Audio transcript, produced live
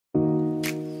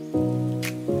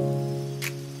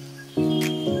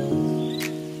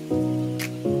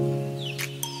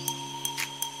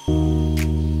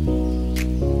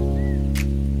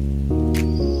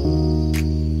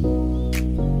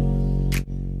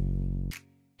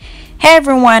Hey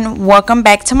everyone, welcome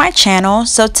back to my channel.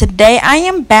 So today I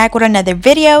am back with another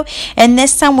video, and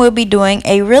this time we'll be doing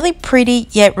a really pretty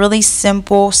yet really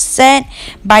simple set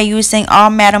by using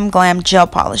all Madam Glam gel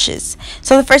polishes.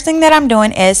 So the first thing that I'm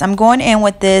doing is I'm going in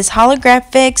with this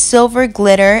holographic silver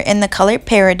glitter in the color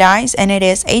Paradise, and it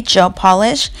is a gel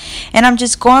polish, and I'm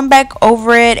just going back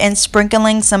over it and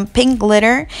sprinkling some pink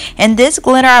glitter. And this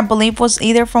glitter I believe was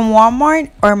either from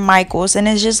Walmart or Michael's, and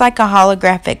it's just like a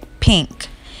holographic pink.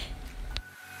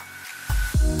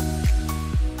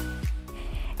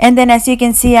 And then as you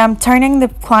can see, I'm turning the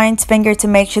client's finger to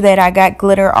make sure that I got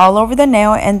glitter all over the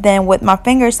nail, and then with my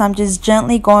fingers I'm just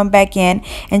gently going back in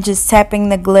and just tapping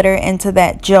the glitter into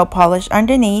that gel polish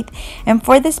underneath. And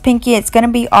for this pinky, it's going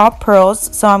to be all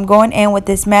pearls, so I'm going in with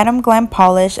this Madam Glam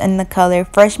polish in the color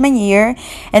Freshman Year,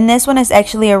 and this one is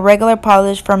actually a regular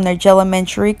polish from their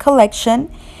Gelementary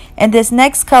collection. And this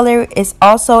next color is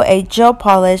also a gel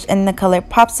polish in the color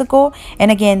Popsicle. And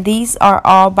again, these are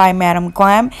all by Madam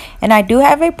Glam. And I do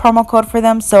have a promo code for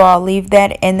them, so I'll leave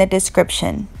that in the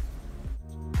description.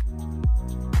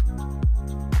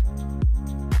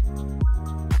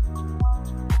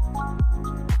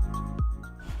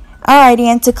 Alrighty,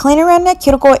 and to clean around that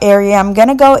cuticle area, I'm going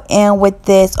to go in with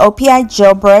this OPI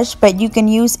gel brush, but you can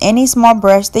use any small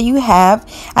brush that you have.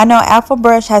 I know Alpha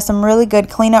Brush has some really good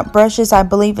cleanup brushes. I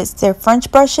believe it's their French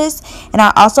brushes, and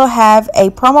I also have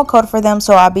a promo code for them,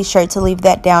 so I'll be sure to leave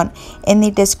that down in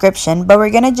the description. But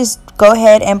we're going to just go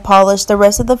ahead and polish the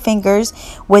rest of the fingers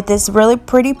with this really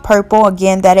pretty purple.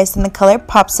 Again, that is in the color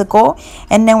Popsicle.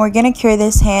 And then we're going to cure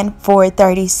this hand for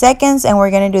 30 seconds, and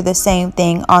we're going to do the same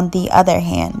thing on the other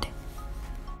hand.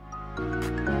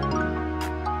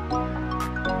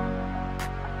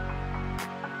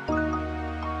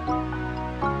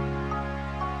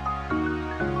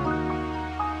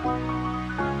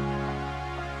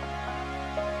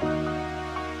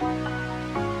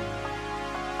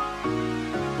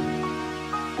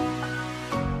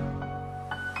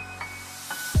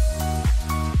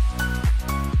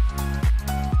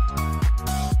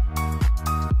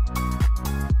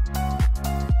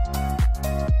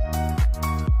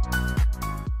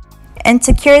 And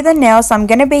to cure the nails, I'm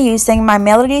going to be using my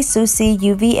Melody Susie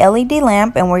UV LED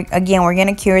lamp, and we're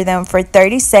going to cure them for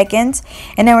 30 seconds,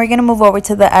 and then we're going to move over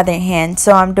to the other hand.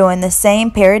 So I'm doing the same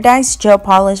Paradise gel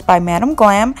polish by Madam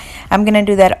Glam. I'm going to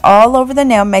do that all over the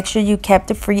nail. Make sure you kept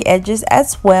the free edges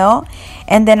as well.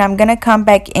 And then I'm going to come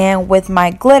back in with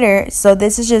my glitter. So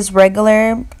this is just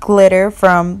regular glitter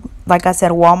from, like I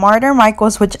said, Walmart or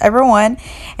Michael's, whichever one.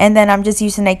 And then I'm just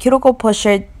using a cuticle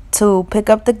pusher to pick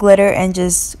up the glitter and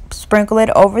just sprinkle it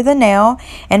over the nail.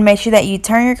 And make sure that you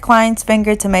turn your client's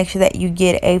finger to make sure that you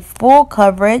get a full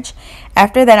coverage.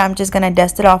 After that, I'm just going to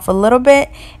dust it off a little bit,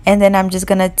 and then I'm just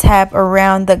going to tap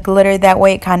around the glitter. That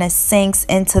way it kind of sinks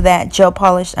into that gel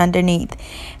polish underneath.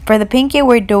 For the pinky,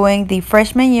 we're doing the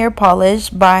Freshman Year polish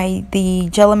by the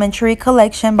Gelementary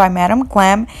collection by Madam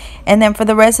Glam. And then for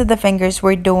the rest of the fingers,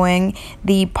 we're doing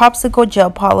the Popsicle gel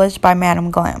polish by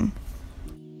Madam Glam.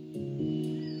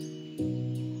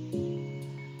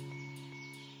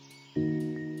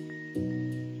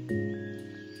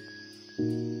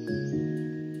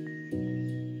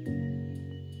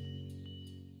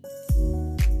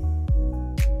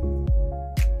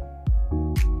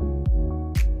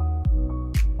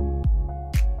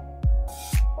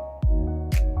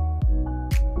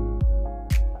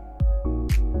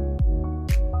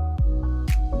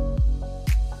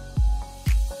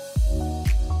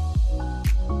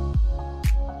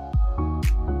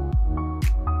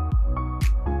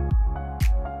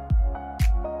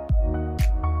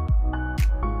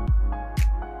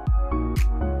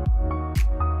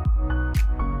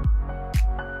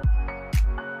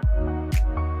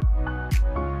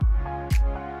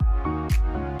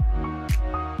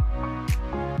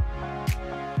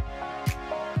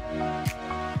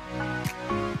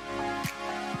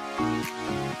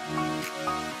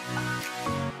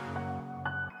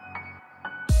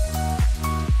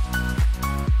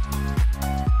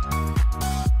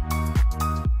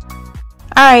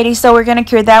 Alrighty, so we're going to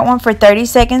cure that one for 30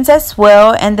 seconds as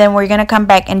well, and then we're going to come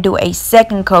back and do a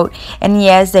second coat. And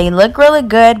yes, they look really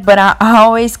good, but I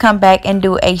always come back and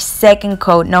do a second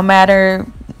coat.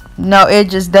 It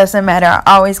just doesn't matter.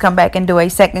 I always come back and do a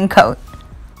second coat.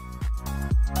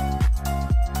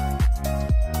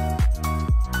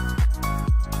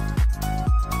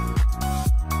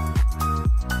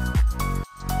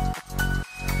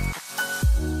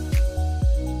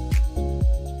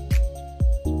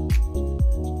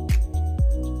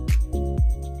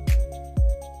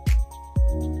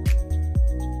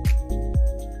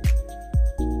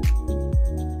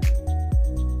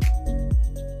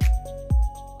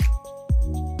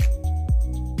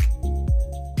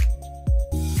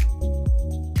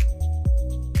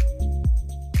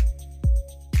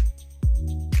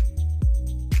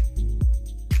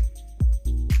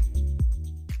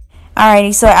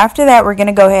 Alrighty, so after that, we're going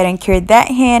to go ahead and cure that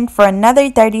hand for another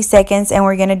 30 seconds, and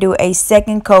we're going to do a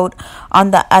second coat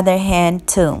on the other hand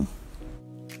too.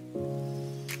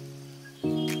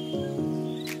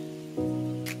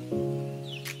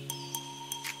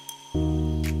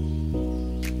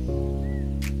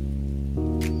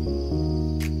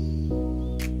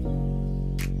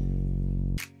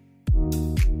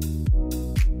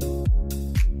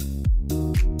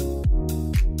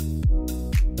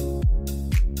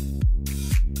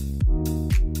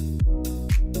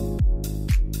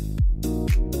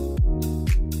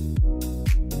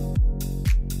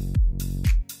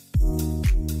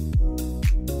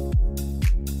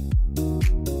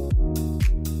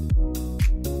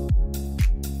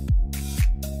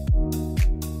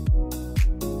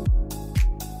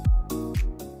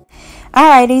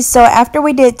 Alrighty, so after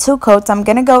we did 2 coats, I'm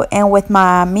going to go in with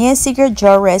my Mia Secret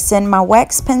Gel Resin, my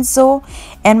wax pencil,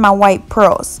 and my white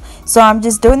pearls. So I'm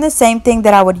just doing the same thing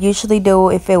that I would usually do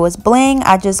if it was bling.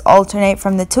 I just alternate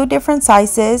from the 2 different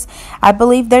sizes. I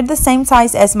believe they're the same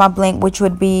size as my bling, which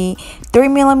would be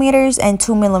 3mm and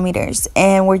 2mm.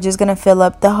 And we're just going to fill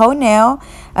up the whole nail.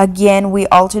 Again, we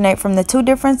alternate from the 2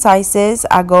 different sizes.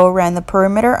 I go around the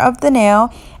perimeter of the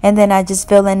nail, and then I just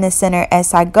fill in the center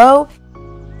as I go.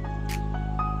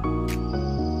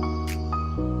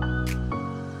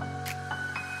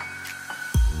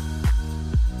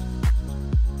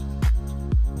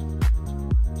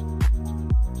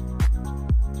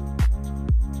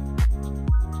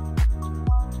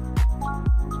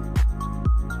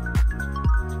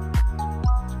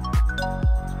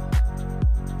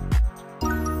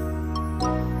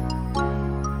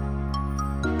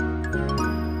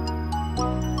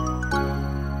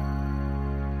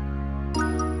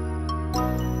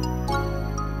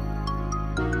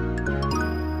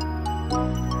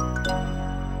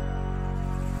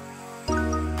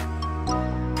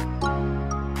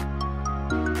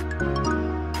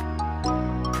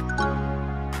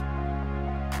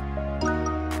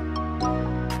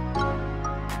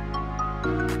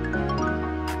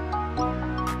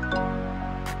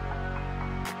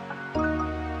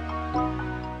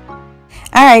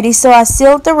 Alrighty, so I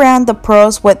sealed around the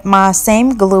pearls with my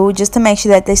same glue just to make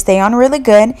sure that they stay on really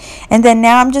good. And then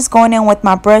now I'm just going in with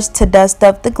my brush to dust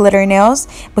up the glitter nails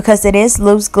because it is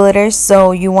loose glitter,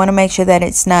 so you want to make sure that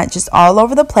it's not just all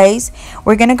over the place.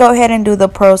 We're going to go ahead and do the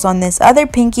pearls on this other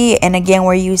pinky, and again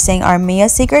we're using our Mia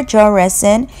Secret Gel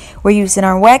Resin, we're using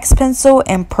our wax pencil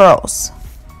and pearls.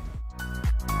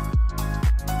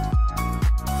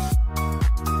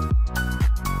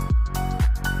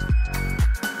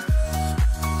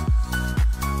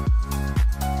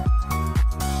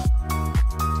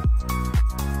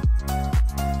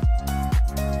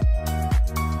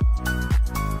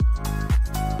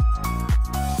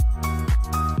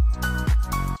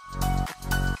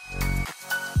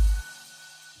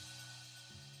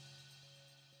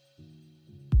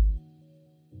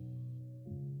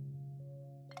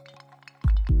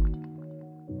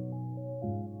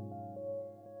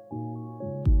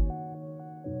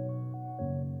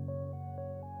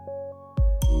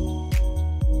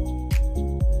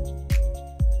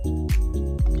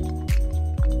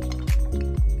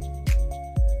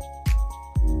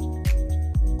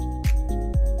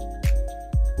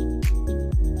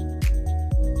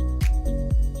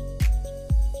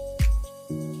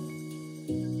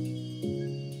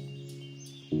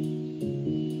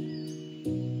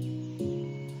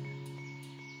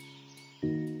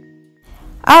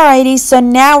 Alrighty, so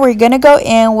now we're going to go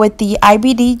in with the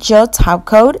IBD gel top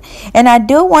coat, and I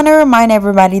do want to remind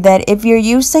everybody that if you're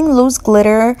using loose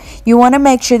glitter, you want to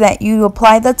make sure that you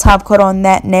apply the top coat on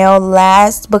that nail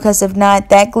last, because if not,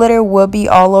 that glitter will be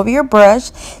all over your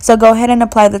brush. So go ahead and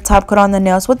apply the top coat on the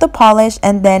nails with the polish,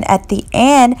 and then at the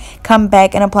end come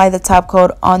back and apply the top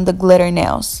coat on the glitter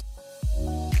nails.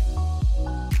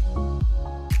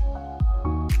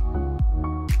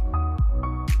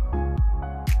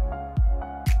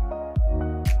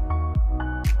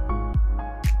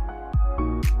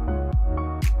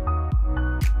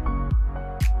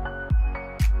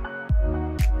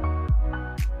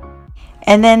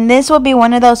 And then this will be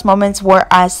one of those moments where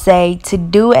I say to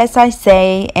do as I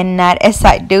say and not as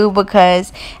I do,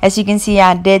 because as you can see,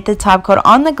 I did the top coat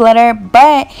on the glitter,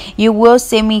 but you will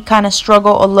see me kind of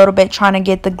struggle a little bit trying to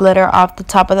get the glitter off the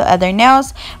top of the other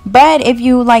nails. But if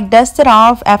you like dust it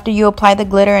off after you apply the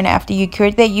glitter and after you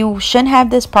cured it, you shouldn't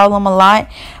have this problem a lot.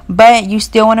 But you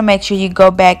still want to make sure you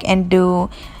go back and do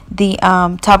the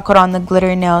top coat on the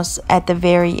glitter nails at the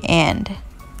very end.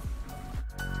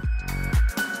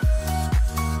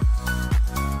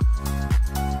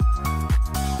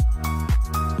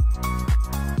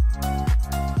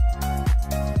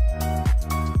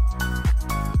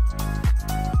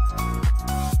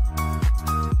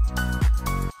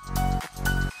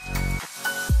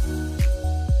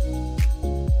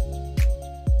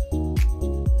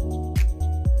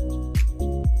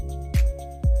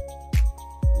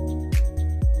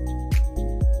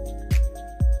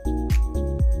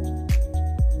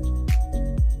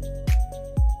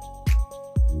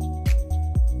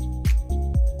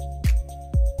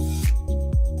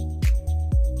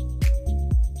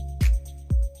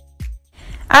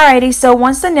 Alrighty, so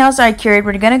once the nails are cured,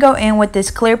 we're going to go in with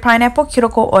this clear pineapple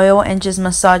cuticle oil and just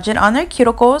massage it on their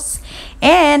cuticles.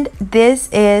 And this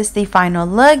is the final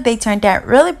look. They turned out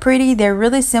really pretty. They're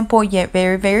really simple yet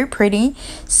very, very pretty.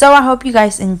 So I hope you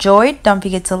guys enjoyed. Don't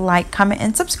forget to like, comment,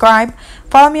 and subscribe.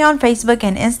 Follow me on Facebook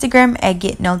and Instagram at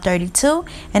GetNail32.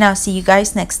 And I'll see you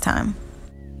guys next time.